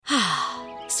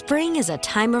Spring is a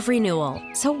time of renewal,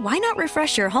 so why not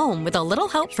refresh your home with a little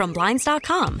help from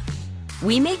Blinds.com?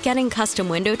 We make getting custom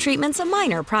window treatments a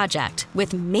minor project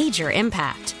with major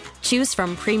impact. Choose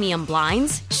from premium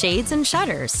blinds, shades, and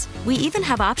shutters. We even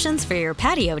have options for your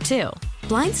patio, too.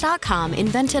 Blinds.com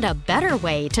invented a better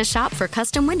way to shop for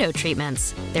custom window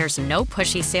treatments. There's no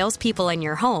pushy salespeople in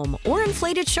your home or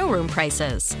inflated showroom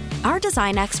prices. Our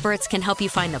design experts can help you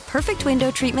find the perfect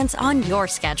window treatments on your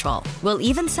schedule. We'll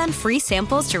even send free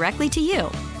samples directly to you.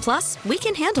 Plus, we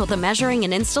can handle the measuring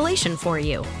and installation for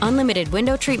you. Unlimited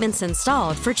window treatments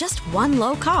installed for just one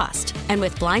low cost. And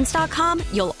with Blinds.com,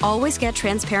 you'll always get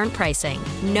transparent pricing.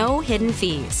 No hidden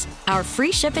fees. Our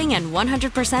free shipping and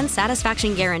 100%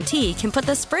 satisfaction guarantee can put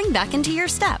the spring back into your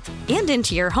step and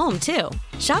into your home, too.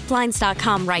 Shop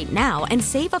Blinds.com right now and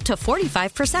save up to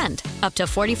 45%. Up to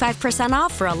 45%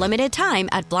 off for a limited time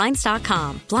at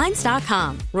Blinds.com.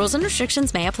 Blinds.com. Rules and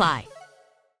restrictions may apply.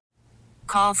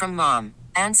 Call from mom.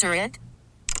 Answer it.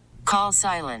 Call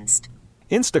silenced.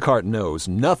 Instacart knows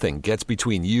nothing gets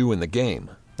between you and the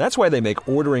game. That's why they make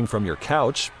ordering from your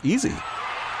couch easy.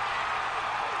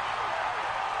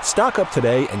 Stock up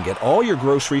today and get all your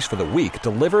groceries for the week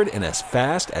delivered in as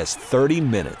fast as 30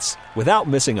 minutes without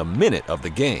missing a minute of the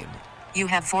game. You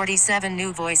have 47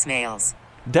 new voicemails.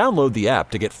 Download the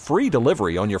app to get free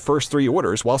delivery on your first 3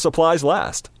 orders while supplies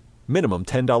last. Minimum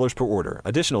 $10 per order.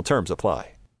 Additional terms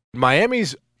apply.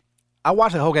 Miami's, I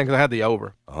watched the whole game because I had the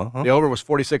over. The over was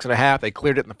 46.5. They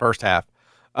cleared it in the first half.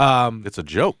 It's a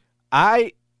joke.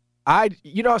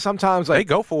 Sometimes they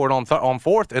go for it on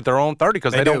fourth at their own 30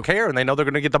 because they don't care and they know they're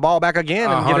going to get the ball back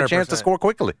again and 100%. Get a chance to score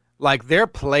quickly. Like their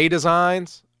play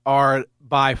designs are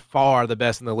by far the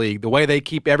best in the league. The way they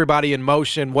keep everybody in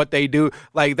motion, what they do.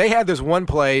 Like they had this one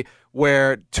play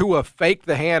where Tua faked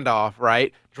the handoff,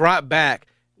 right? Dropped back,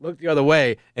 looked the other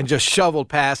way, and just shoveled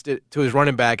past it to his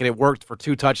running back, and it worked for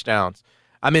 2 touchdowns.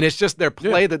 I mean, it's just their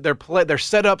play, that their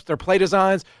setups, their play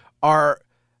designs are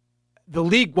 – the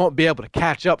league won't be able to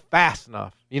catch up fast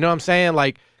enough. You know what I'm saying?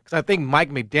 Like, because I think Mike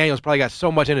McDaniel's probably got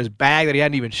so much in his bag that he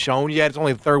hadn't even shown yet. It's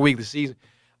only the 3rd week of the season.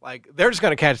 Like, they're just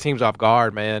going to catch teams off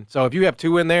guard, man. So if you have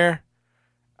 2 in there,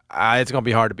 it's going to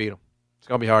be hard to beat them. It's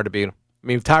going to be hard to beat them. I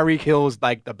mean, Tyreek Hill is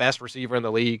like the best receiver in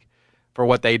the league for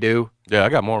what they do. Yeah, I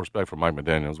got more respect for Mike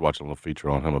McDaniel. I was watching a little feature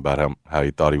on him about how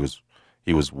he thought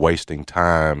he was wasting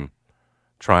time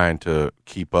trying to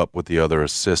keep up with the other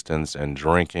assistants and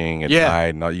drinking at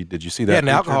night. No, did you see that? Yeah, an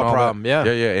alcohol problem, yeah,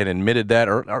 and admitted that.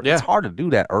 It's hard to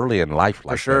do that early in life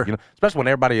like sure. that, you know, especially when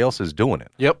everybody else is doing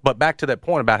it. Yep. But back to that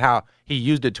point about how he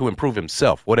used it to improve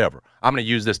himself, whatever. I'm going to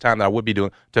use this time that I would be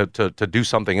doing to do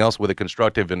something else with it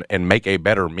constructive and make a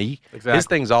better me. Exactly. This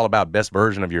thing's all about best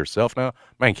version of yourself now.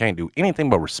 Man, can't do anything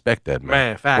but respect that,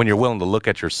 man. Facts. When you're willing to look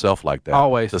at yourself like that.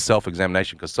 Always. The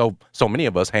self-examination, because so many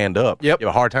of us hand up. Yep. You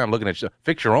have a hard time looking at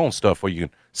fix your own stuff where you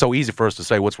can. So easy for us to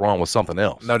say what's wrong with something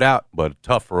else. No doubt. But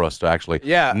tough for us to actually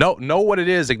know what it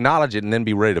is, acknowledge it, and then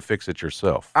be ready to fix it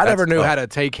yourself. I never knew how to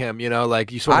take him, you know,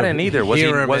 like you sort of I didn't either. Was he?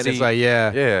 It's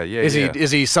like,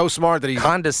 Is he so smart that he's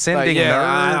condescending nerd?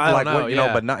 I don't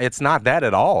know, but it's not that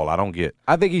at all. I don't get.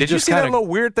 I think he's Did just you see kinda... that little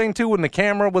weird thing too when the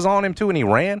camera was on him too and he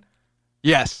ran?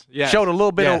 Yes. Showed a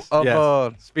little bit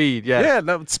of speed.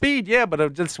 Speed. Yeah,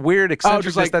 but just weird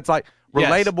eccentricness that's like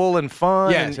relatable and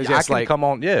fun. Yes, and I can come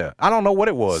on. Yeah, I don't know what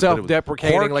it was.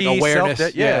 Self-deprecating, like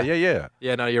awareness. Yeah.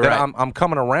 Yeah, no, you're right. I'm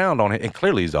coming around on it, and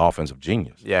clearly he's an offensive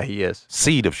genius. Yeah, he is.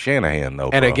 Seed of Shanahan, though.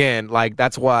 And again, like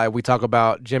that's why we talk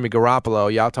about Jimmy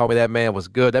Garoppolo. Y'all told me that man was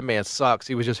good. That man sucks.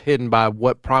 He was just hidden by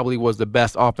what probably was the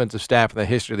best offensive staff in the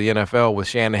history of the NFL with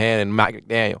Shanahan and Mike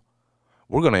McDaniel.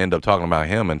 We're going to end up talking about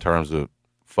him in terms of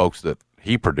folks that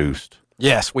he produced.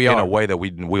 Yes, we are. In a way that we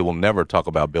will never talk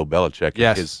about Bill Belichick.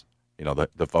 Yes. His,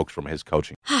 the folks from his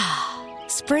coaching.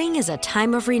 Spring is a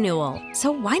time of renewal,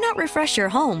 so why not refresh your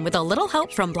home with a little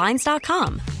help from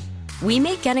Blinds.com? We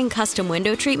make getting custom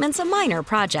window treatments a minor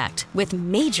project with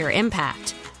major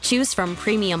impact. Choose from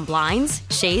premium blinds,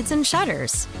 shades, and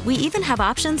shutters. We even have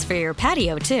options for your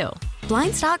patio, too.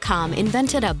 Blinds.com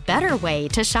invented a better way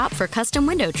to shop for custom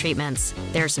window treatments.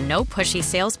 There's no pushy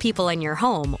salespeople in your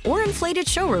home or inflated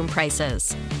showroom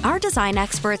prices. Our design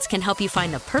experts can help you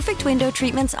find the perfect window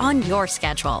treatments on your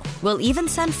schedule. We'll even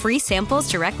send free samples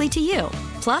directly to you.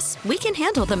 Plus, we can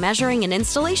handle the measuring and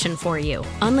installation for you.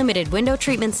 Unlimited window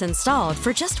treatments installed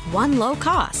for just one low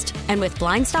cost. And with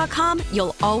Blinds.com,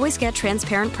 you'll always get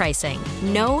transparent pricing.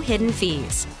 No hidden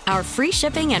fees. Our free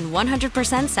shipping and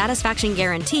 100% satisfaction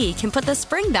guarantee can put the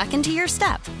spring back into your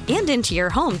step and into your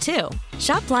home, too.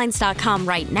 Shop Blinds.com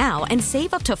right now and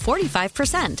save up to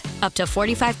 45%. Up to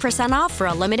 45% off for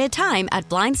a limited time at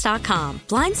Blinds.com.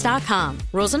 Blinds.com.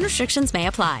 Rules and restrictions may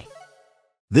apply.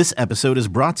 This episode is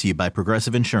brought to you by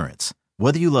Progressive Insurance.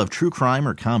 Whether you love true crime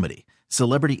or comedy,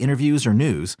 celebrity interviews or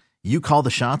news, you call the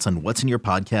shots on what's in your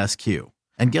podcast queue.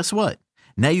 And guess what?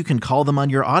 Now you can call them on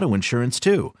your auto insurance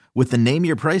too with the Name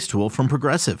Your Price tool from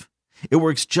Progressive. It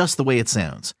works just the way it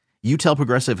sounds. You tell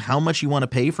Progressive how much you want to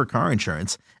pay for car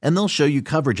insurance, and they'll show you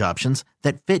coverage options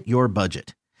that fit your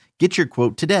budget. Get your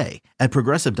quote today at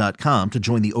Progressive.com to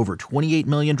join the over 28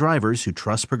 million drivers who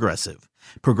trust Progressive.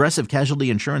 Progressive Casualty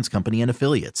Insurance Company and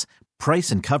Affiliates. Price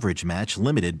and coverage match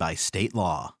limited by state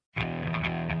law.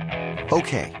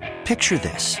 Okay, picture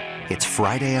this. It's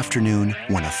Friday afternoon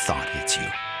when a thought hits you.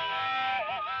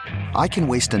 I can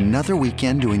waste another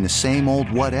weekend doing the same old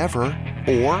whatever,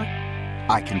 or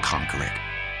I can conquer it.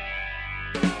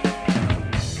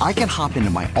 I can hop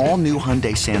into my all-new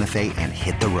Hyundai Santa Fe and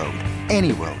hit the road.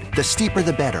 Any road. The steeper,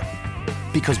 the better.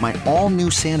 Because my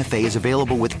all-new Santa Fe is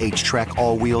available with H-Track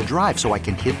all-wheel drive, so I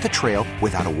can hit the trail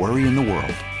without a worry in the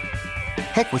world.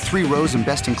 Heck, with 3 rows and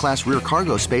best-in-class rear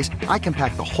cargo space, I can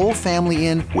pack the whole family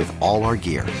in with all our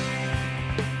gear.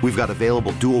 We've got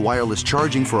available dual wireless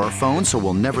charging for our phones, so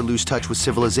we'll never lose touch with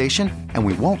civilization, and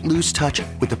we won't lose touch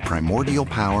with the primordial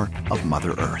power of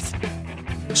Mother Earth.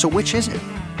 So which is it?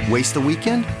 Waste the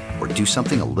weekend or do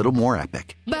something a little more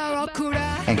epic?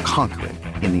 And conquer it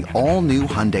in the all-new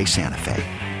Hyundai Santa Fe.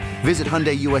 Visit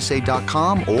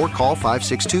HyundaiUSA.com or call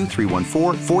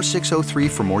 562-314-4603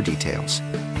 for more details.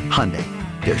 Hyundai,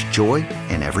 there's joy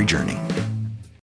in every journey.